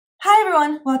Hi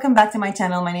everyone, welcome back to my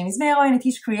channel. My name is MeyAroyo and I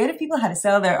teach creative people how to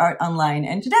sell their art online.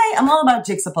 And today I'm all about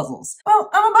jigsaw puzzles. Well,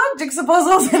 I'm about jigsaw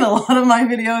puzzles in a lot of my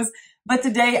videos, but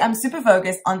today I'm super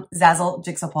focused on Zazzle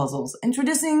Jigsaw puzzles,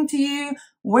 introducing to you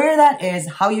where that is,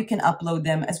 how you can upload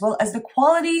them, as well as the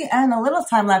quality and a little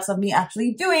time lapse of me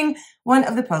actually doing one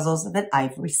of the puzzles that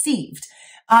I've received.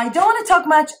 I don't want to talk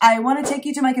much. I want to take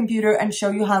you to my computer and show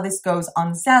you how this goes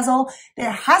on Zazzle.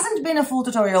 There hasn't been a full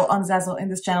tutorial on Zazzle in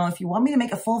this channel. If you want me to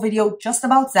make a full video just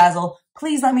about Zazzle,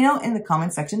 please let me know in the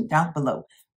comment section down below.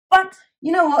 But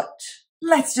you know what?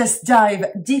 Let's just dive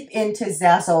deep into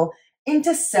Zazzle,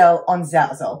 into sell on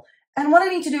Zazzle. And what I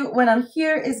need to do when I'm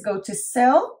here is go to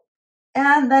sell.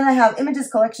 And then I have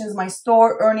images, collections, my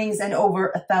store, earnings, and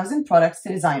over 1,000 products to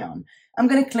design on. I'm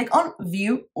going to click on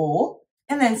view all.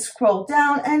 And then scroll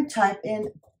down and type in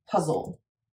puzzle.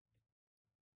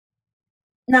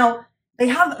 Now, they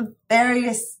have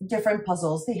various different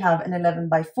puzzles. They have an 11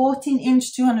 by 14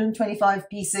 inch, 225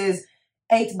 pieces,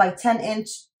 8 by 10 inch,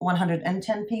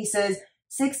 110 pieces,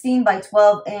 16 by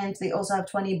 12 inch. They also have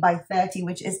 20 by 30,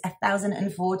 which is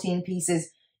 1,014 pieces,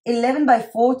 11 by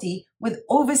 40 with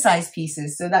oversized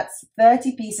pieces. So that's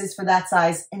 30 pieces for that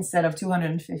size instead of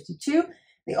 252.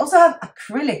 They also have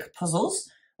acrylic puzzles,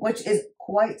 which is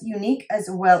quite unique, as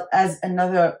well as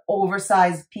another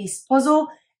oversized piece puzzle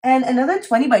and another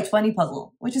 20 by 20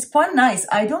 puzzle, which is quite nice.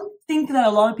 I don't think that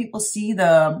a lot of people see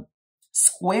the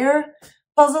square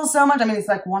puzzle so much. I mean, it's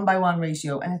like 1:1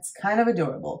 ratio and it's kind of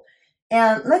adorable.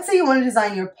 And let's say you want to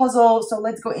design your puzzle. So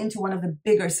let's go into one of the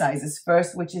bigger sizes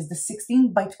first, which is the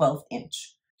 16 by 12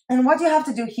 inch. And what you have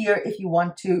to do here, if you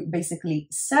want to basically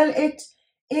sell it,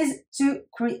 is to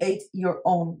create your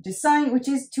own design, which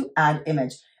is to add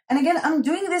image. And again, I'm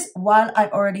doing this while I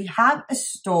already have a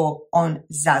store on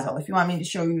Zazzle. If you want me to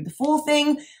show you the full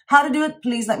thing, how to do it,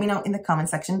 please let me know in the comment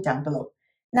section down below.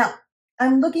 Now,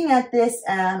 I'm looking at this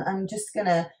and I'm just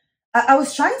gonna, I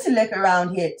was trying to look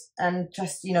around it and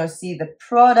just, you know, see the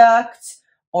product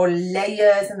or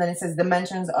layers. And then it says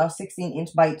dimensions are 16 inch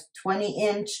by 20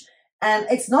 inch. And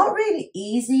it's not really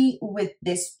easy with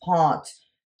this part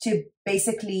to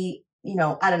basically, you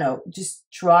know, I don't know, just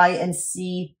try and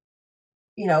see,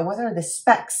 you know, what are the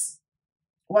specs?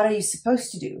 What are you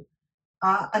supposed to do?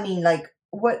 I mean, like,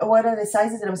 what are the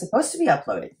sizes that I'm supposed to be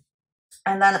uploading?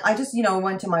 And then I just, you know,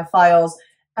 went to my files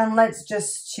and let's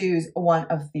just choose one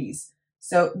of these.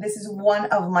 So this is one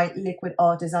of my liquid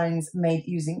art designs made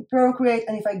using Procreate.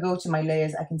 And if I go to my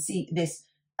layers, I can see this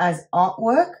as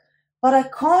artwork, but I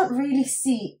can't really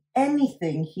see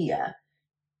anything here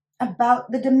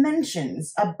about the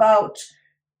dimensions, about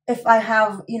if I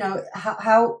have, you know,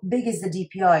 how big is the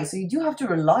DPI? So you do have to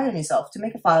rely on yourself to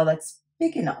make a file that's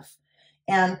big enough.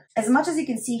 And as much as you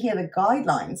can see here, the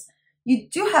guidelines, you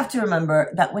do have to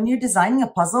remember that when you're designing a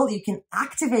puzzle, you can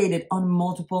activate it on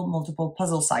multiple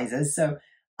puzzle sizes. So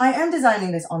I am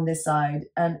designing this on this side.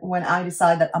 And when I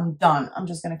decide that I'm done, I'm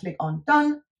just going to click on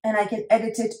done and I can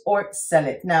edit it or sell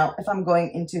it. Now, if I'm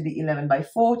going into the 11 by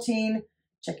 14,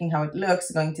 checking how it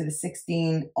looks, going to the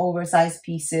 16 oversized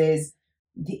pieces,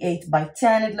 the 8 by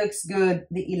 10, it looks good.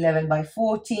 The 11 by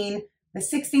 14, the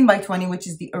 16 by 20, which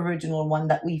is the original one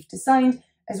that we've designed,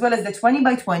 as well as the 20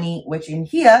 by 20, which in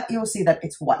here, you'll see that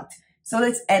it's white. So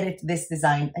let's edit this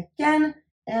design again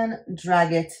and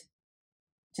drag it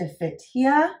to fit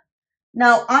here.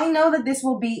 Now, I know that this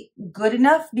will be good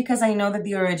enough because I know that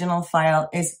the original file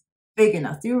is big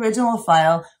enough. The original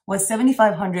file was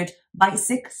 7,500 by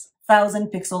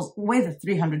 6,000 pixels with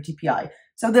 300 DPI.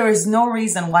 So there is no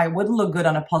reason why it wouldn't look good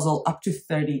on a puzzle up to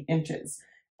 30 inches.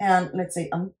 And let's say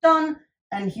I'm done.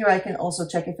 And here I can also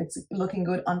check if it's looking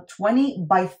good on 20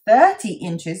 by 30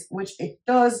 inches, which it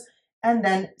does, and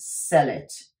then sell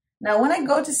it. Now, when I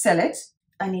go to sell it,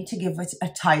 I need to give it a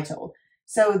title.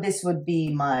 So this would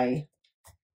be my,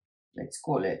 let's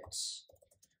call it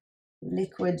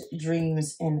Liquid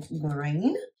Dreams in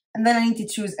Green. And then I need to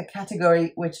choose a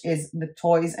category, which is the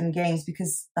toys and games,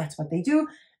 because that's what they do.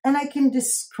 And I can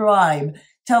describe,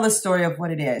 tell the story of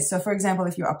what it is. So for example,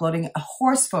 if you're uploading a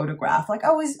horse photograph, like I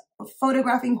was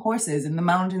photographing horses in the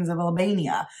mountains of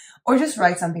Albania, or just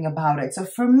write something about it. So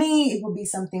for me, it would be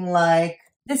something like,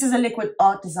 this is a liquid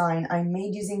art design I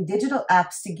made using digital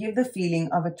apps to give the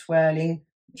feeling of a twirling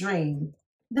dream.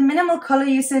 The minimal color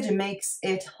usage makes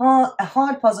it a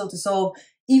hard puzzle to solve,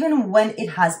 even when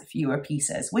it has fewer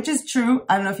pieces, which is true.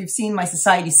 I don't know if you've seen my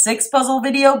Society 6 puzzle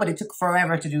video, but it took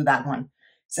forever to do that one.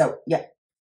 So yeah,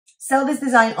 sell this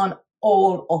design on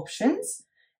all options.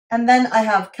 And then I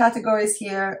have categories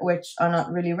here, which are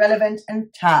not really relevant,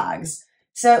 and tags.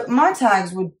 So my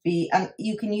tags would be, and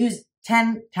you can use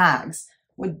 10 tags,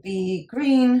 would be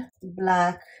green,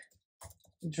 black,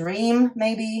 Dream,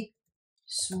 maybe.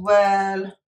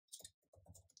 Swirl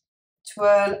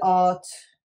art,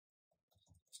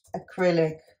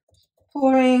 acrylic,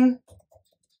 pouring,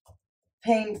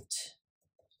 paint,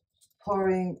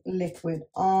 pouring, liquid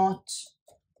art,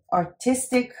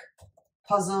 artistic,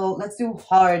 puzzle. Let's do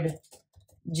hard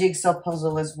jigsaw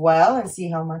puzzle as well and see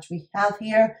how much we have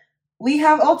here. We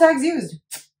have all tags used.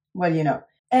 Well, you know.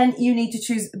 And you need to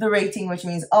choose the rating, which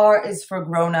means R is for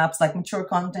grown-ups, like mature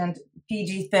content.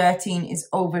 PG-13 is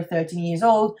over 13 years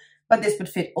old, but this would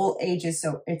fit all ages,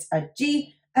 so it's a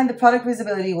G. And the product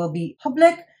visibility will be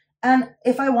public. And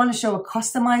if I want to show a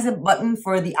customize it button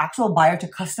for the actual buyer to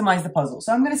customize the puzzle.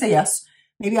 So I'm going to say yes.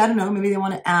 Maybe, I don't know, maybe they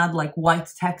want to add like white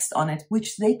text on it,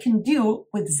 which they can do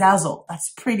with Zazzle. That's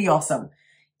pretty awesome.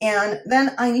 And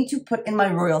then I need to put in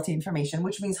my royalty information,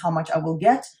 which means how much I will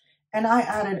get. And I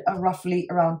added a roughly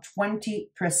around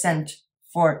 20%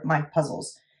 for my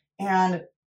puzzles. And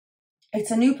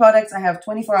it's a new product. I have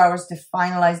 24 hours to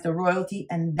finalize the royalty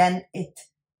and then it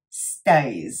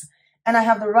stays. And I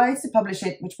have the rights to publish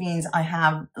it, which means I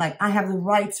have the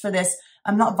rights for this.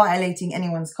 I'm not violating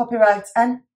anyone's copyrights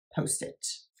and post it.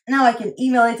 Now I can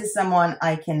email it to someone.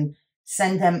 I can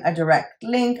send them a direct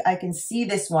link. I can see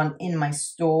this one in my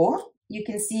store. You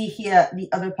can see here the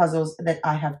other puzzles that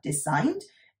I have designed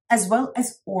as well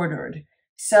as ordered.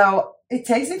 So it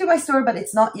takes me to my store, but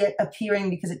it's not yet appearing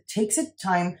because it takes it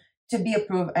time to be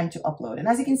approved and to upload. And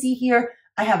as you can see here,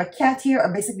 I have a cat here,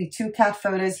 or basically 2 cat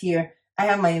photos here. I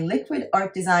have my liquid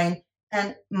art design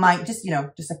and my, just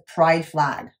a pride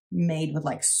flag made with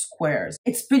like squares.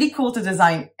 It's pretty cool to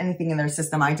design anything in their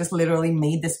system. I just literally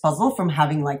made this puzzle from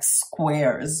having like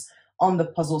squares on the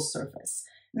puzzle surface.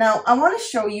 Now I want to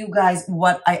show you guys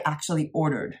what I actually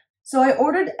ordered. So I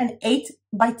ordered an 8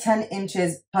 by 10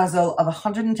 inches puzzle of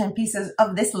 110 pieces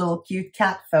of this little cute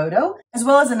cat photo, as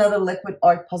well as another liquid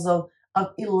art puzzle of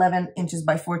 11 inches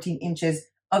by 14 inches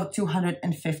of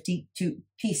 252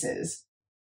 pieces.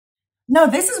 Now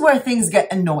this is where things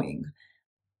get annoying.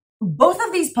 Both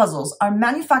of these puzzles are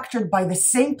manufactured by the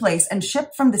same place and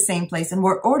shipped from the same place and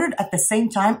were ordered at the same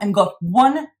time and got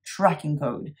one tracking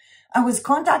code. I was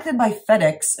contacted by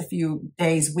FedEx a few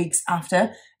days, weeks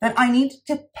after that I need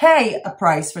to pay a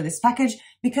price for this package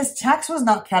because tax was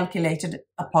not calculated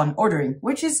upon ordering,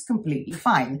 which is completely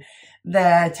fine.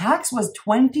 The tax was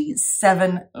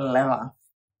 27 leva.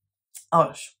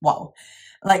 Oh, wow.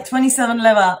 Like 27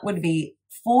 leva would be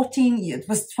 14, it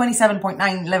was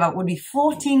 27.9 leva would be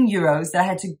 14 euros that I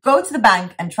had to go to the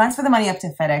bank and transfer the money up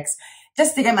to FedEx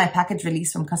just to get my package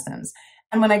released from customs.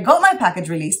 And when I got my package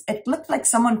released, it looked like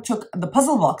someone took the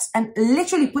puzzle box and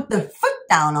literally put their foot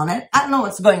down on it. I don't know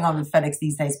what's going on with FedEx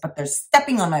these days, but they're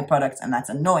stepping on my products and that's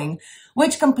annoying,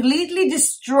 which completely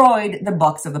destroyed the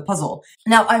box of the puzzle.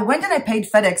 Now, I went and I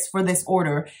paid FedEx for this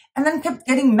order and then kept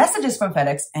getting messages from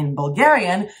FedEx in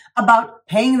Bulgarian about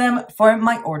paying them for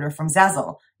my order from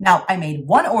Zazzle. Now, I made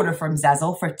one order from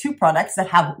Zazzle for 2 products that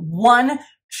have one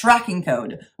tracking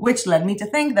code, which led me to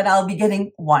think that I'll be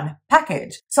getting one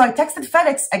package. So I texted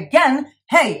FedEx again,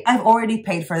 hey, I've already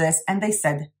paid for this. And they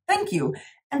said, thank you.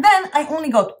 And then I only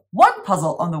got one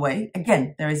puzzle on the way.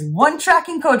 Again, there is one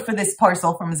tracking code for this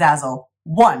parcel from Zazzle.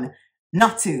 1,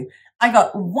 not 2. I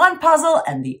got one puzzle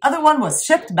and the other one was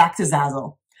shipped back to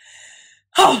Zazzle.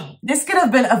 Oh, this could have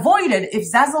been avoided if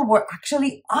Zazzle were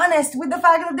actually honest with the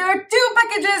fact that there are 2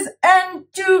 packages and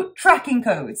 2 tracking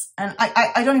codes. And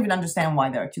I don't even understand why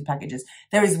there are 2 packages.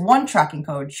 There is one tracking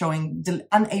code showing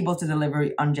unable to deliver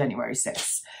on January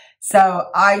 6th. So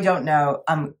I don't know.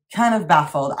 I'm kind of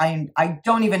baffled. I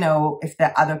don't even know if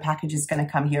the other package is going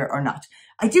to come here or not.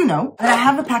 I do know that I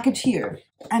have a package here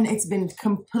and it's been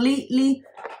completely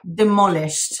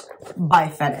demolished by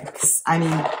FedEx. I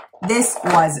mean, this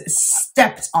was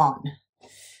stepped on,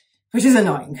 which is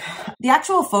annoying. The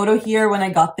actual photo here when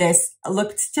I got this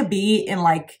looked to be in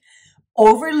like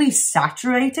overly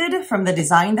saturated from the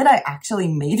design that I actually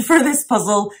made for this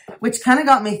puzzle, which kind of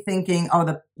got me thinking,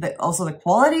 oh, also the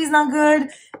quality is not good.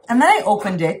 And then I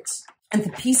opened it and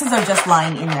the pieces are just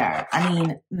lying in there. I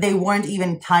mean, they weren't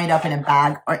even tied up in a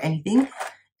bag or anything.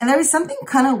 And there is something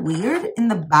kind of weird in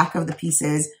the back of the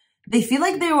pieces. They feel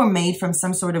like they were made from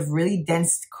some sort of really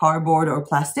dense cardboard or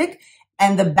plastic.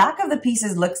 And the back of the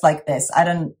pieces looks like this. I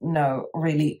don't know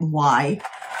really why.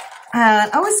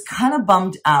 And I was kind of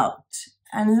bummed out.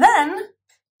 And then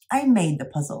I made the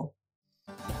puzzle.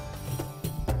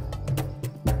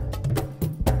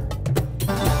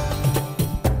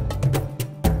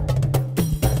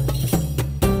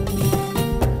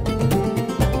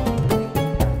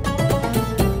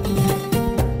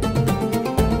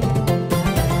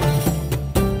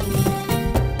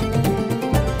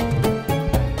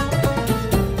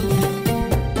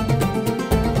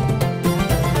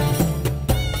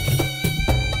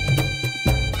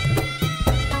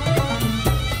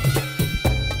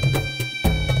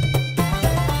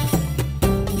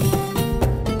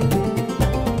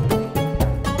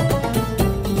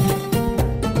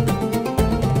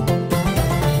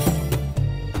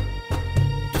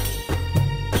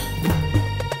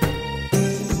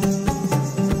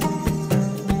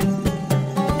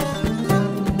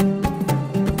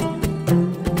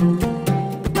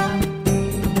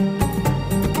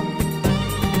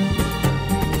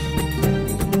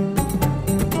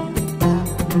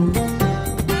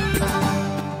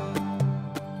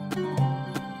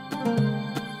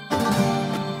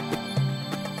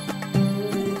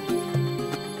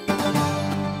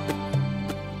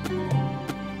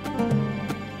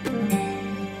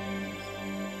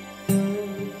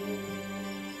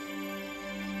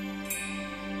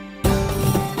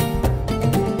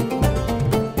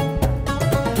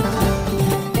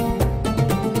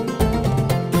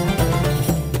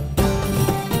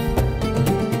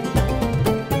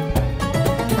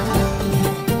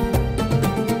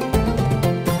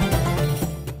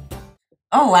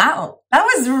 wow, that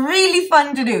was really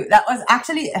fun to do. That was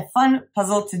actually a fun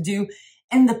puzzle to do.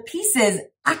 And the pieces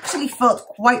actually felt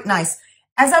quite nice.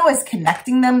 As I was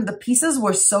connecting them, the pieces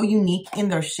were so unique in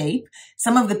their shape.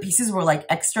 Some of the pieces were like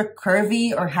extra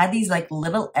curvy or had these like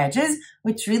little edges,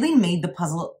 which really made the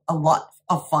puzzle a lot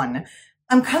of fun.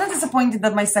 I'm kind of disappointed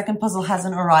that my second puzzle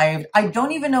hasn't arrived. I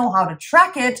don't even know how to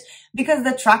track it because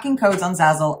the tracking codes on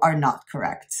Zazzle are not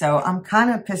correct. So I'm kind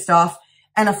of pissed off.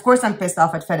 And of course I'm pissed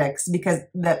off at FedEx because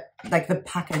the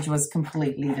package was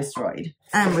completely destroyed.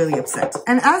 I'm really upset.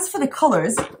 And as for the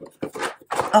colors,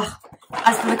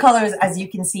 as you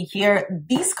can see here,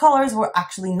 these colors were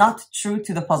actually not true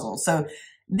to the puzzle. So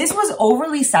this was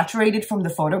overly saturated from the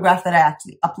photograph that I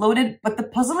actually uploaded, but the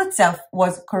puzzle itself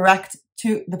was correct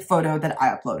to the photo that I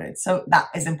uploaded. So that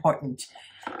is important.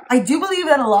 I do believe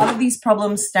that a lot of these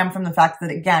problems stem from the fact that,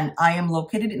 again, I am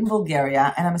located in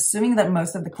Bulgaria, and I'm assuming that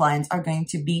most of the clients are going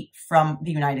to be from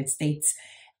the United States.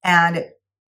 And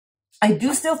I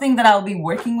do still think that I'll be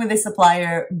working with a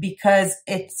supplier because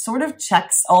it sort of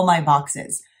checks all my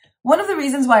boxes. One of the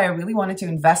reasons why I really wanted to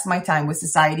invest my time with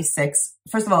Society 6,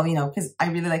 first of all, you know, because I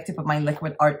really like to put my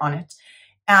liquid art on it.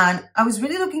 And I was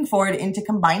really looking forward into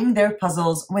combining their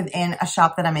puzzles within a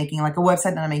shop that I'm making, like a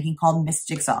website that I'm making called Miss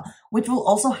Jigsaw, which will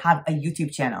also have a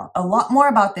YouTube channel. A lot more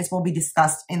about this will be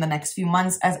discussed in the next few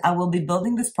months as I will be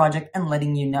building this project and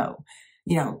letting you know,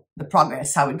 the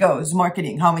progress, how it goes,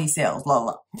 marketing, how many sales, blah,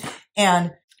 blah.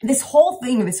 And this whole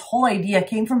thing, this whole idea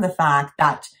came from the fact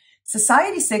that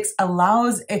Society 6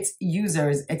 allows its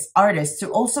users, its artists, to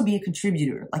also be a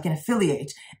contributor, like an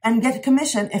affiliate, and get a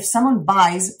commission if someone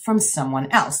buys from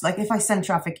someone else. Like if I send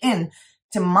traffic in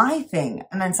to my thing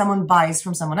and then someone buys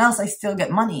from someone else, I still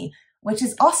get money, which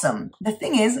is awesome. The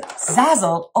thing is,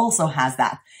 Zazzle also has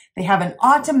that. They have an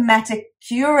automatic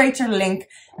curator link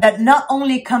that not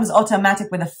only comes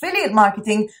automatic with affiliate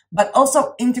marketing, but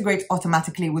also integrates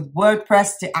automatically with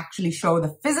WordPress to actually show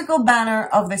the physical banner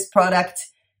of this product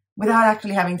without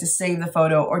actually having to save the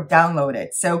photo or download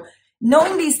it. So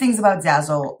knowing these things about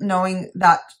Zazzle, knowing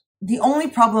that the only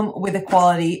problem with the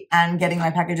quality and getting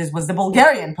my packages was the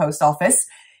Bulgarian post office,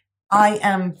 I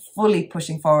am fully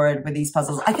pushing forward with these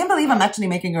puzzles. I can't believe I'm actually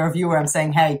making a review where I'm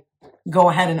saying, hey, go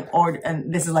ahead and order,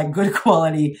 and this is like good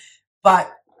quality,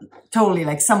 but totally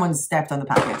like someone stepped on the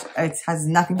package. It has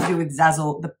nothing to do with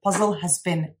Zazzle. The puzzle has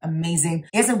been amazing.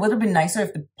 I guess it would have been nicer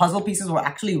if the puzzle pieces were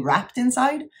actually wrapped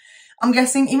inside. I'm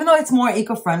guessing, even though it's more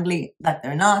eco-friendly, that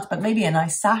they're not, but maybe a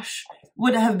nice sash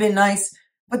would have been nice.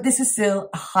 But this is still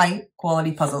a high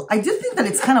quality puzzle. I do think that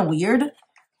it's kind of weird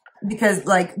because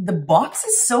like the box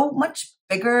is so much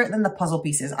bigger than the puzzle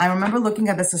pieces. I remember looking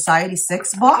at the Society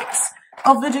 6 box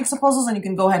of the Jigsaw puzzles, and you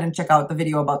can go ahead and check out the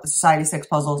video about the Society 6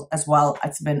 puzzles as well.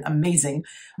 It's been amazing.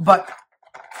 But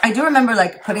I do remember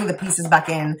like putting the pieces back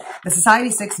in. The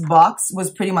Society 6 box was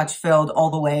pretty much filled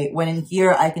all the way. When in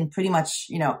here, I can pretty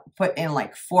much, put in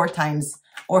like 4 times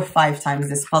or 5 times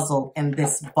this puzzle in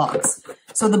this box.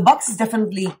 So the box is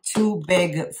definitely too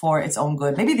big for its own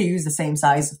good. Maybe they use the same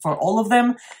size for all of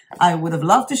them. I would have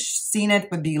loved to seen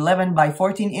it with the 11 by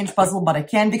 14 inch puzzle, but I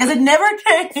can't because it never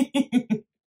came.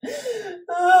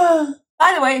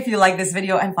 By the way, if you like this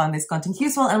video and found this content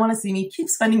useful and want to see me keep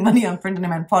spending money on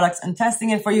print-on-demand products and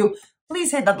testing it for you,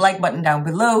 please hit that like button down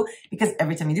below because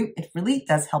every time you do, it really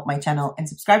does help my channel. And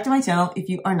subscribe to my channel if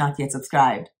you are not yet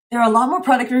subscribed. There are a lot more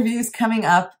product reviews coming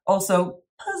up, also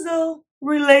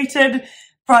puzzle-related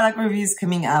product reviews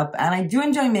coming up, and I do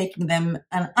enjoy making them.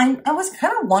 And I was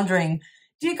kind of wondering,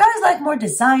 do you guys like more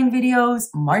design videos,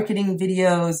 marketing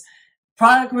videos,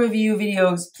 product review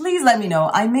videos? Please let me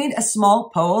know. I made a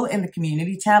small poll in the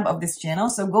community tab of this channel,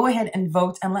 so go ahead and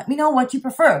vote and let me know what you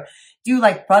prefer. Do you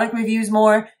like product reviews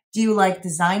more? Do you like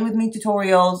design with me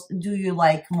tutorials? Do you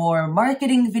like more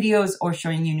marketing videos or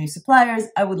showing you new suppliers?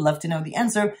 I would love to know the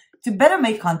answer to better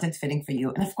make content fitting for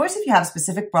you. And of course, if you have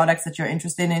specific products that you're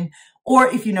interested in, or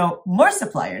if you know more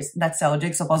suppliers that sell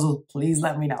Jigsaw puzzles, please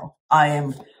let me know. I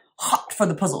am hot for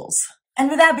the puzzles. And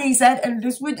with that being said, and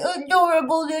just with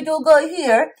adorable little guy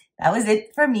here, that was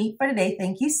it for me for today.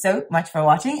 Thank you so much for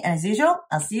watching. And as usual,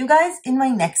 I'll see you guys in my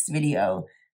next video.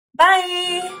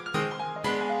 Bye!